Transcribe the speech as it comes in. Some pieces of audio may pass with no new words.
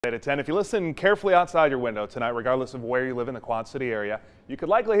At 10, if you listen carefully outside your window tonight, regardless of where you live in the Quad City area, you could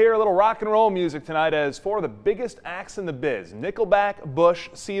likely hear a little rock and roll music tonight as four of the biggest acts in the biz, Nickelback, Bush,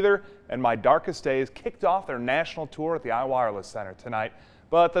 Seether, and My Darkest Days, kicked off their national tour at the iWireless Center tonight.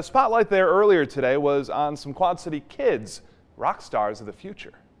 But the spotlight there earlier today was on some Quad City kids, rock stars of the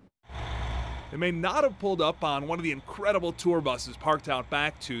future. They may not have pulled up on one of the incredible tour buses parked out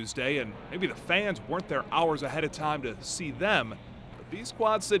back Tuesday, and maybe the fans weren't there hours ahead of time to see them. These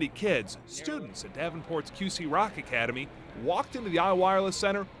Quad City kids, students at Davenport's QC Rock Academy, walked into the iWireless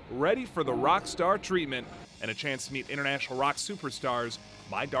Center ready for the rock star treatment and a chance to meet international rock superstars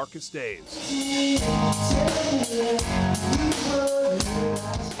My Darkest Days.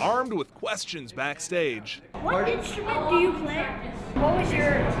 Armed with questions backstage. What instrument do you play? What was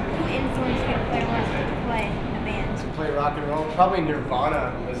your influence to play in a band? To play rock and roll, probably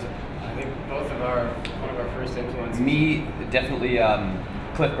Nirvana was, I think, one of our first influences. Me, definitely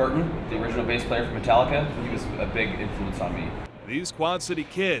Cliff Burton, the original bass player for Metallica. He was a big influence on me. These Quad City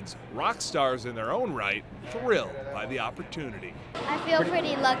kids, rock stars in their own right, thrilled by the opportunity. I feel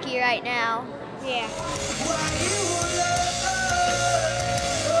pretty lucky right now. Yeah.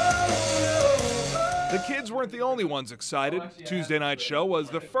 The kids weren't the only ones excited. Tuesday night's show was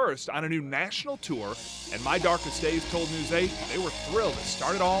the first on a new national tour, and My Darkest Days told News 8 they were thrilled to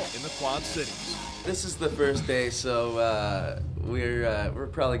start it all in the Quad Cities. This is the first day, so we're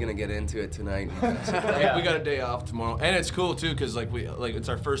probably gonna get into it tonight. Yeah, we got a day off tomorrow, and it's cool too, cause it's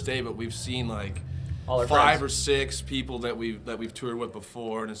our first day, but we've seen like all our 5 friends. or 6 people that we've toured with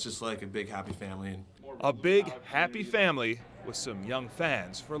before, and it's just like a big happy family. A big happy family with some young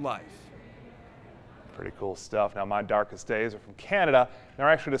fans for life. Pretty cool stuff. Now, My Darkest Days are from Canada. They're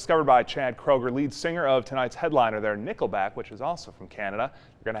actually discovered by Chad Kroeger, lead singer of tonight's headliner there, Nickelback, which is also from Canada.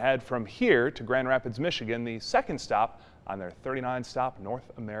 They're going to head from here to Grand Rapids, Michigan, the second stop on their 39-stop North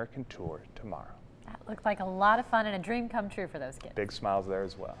American tour tomorrow. That looked like a lot of fun and a dream come true for those kids. Big smiles there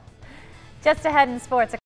as well. Just ahead in sports.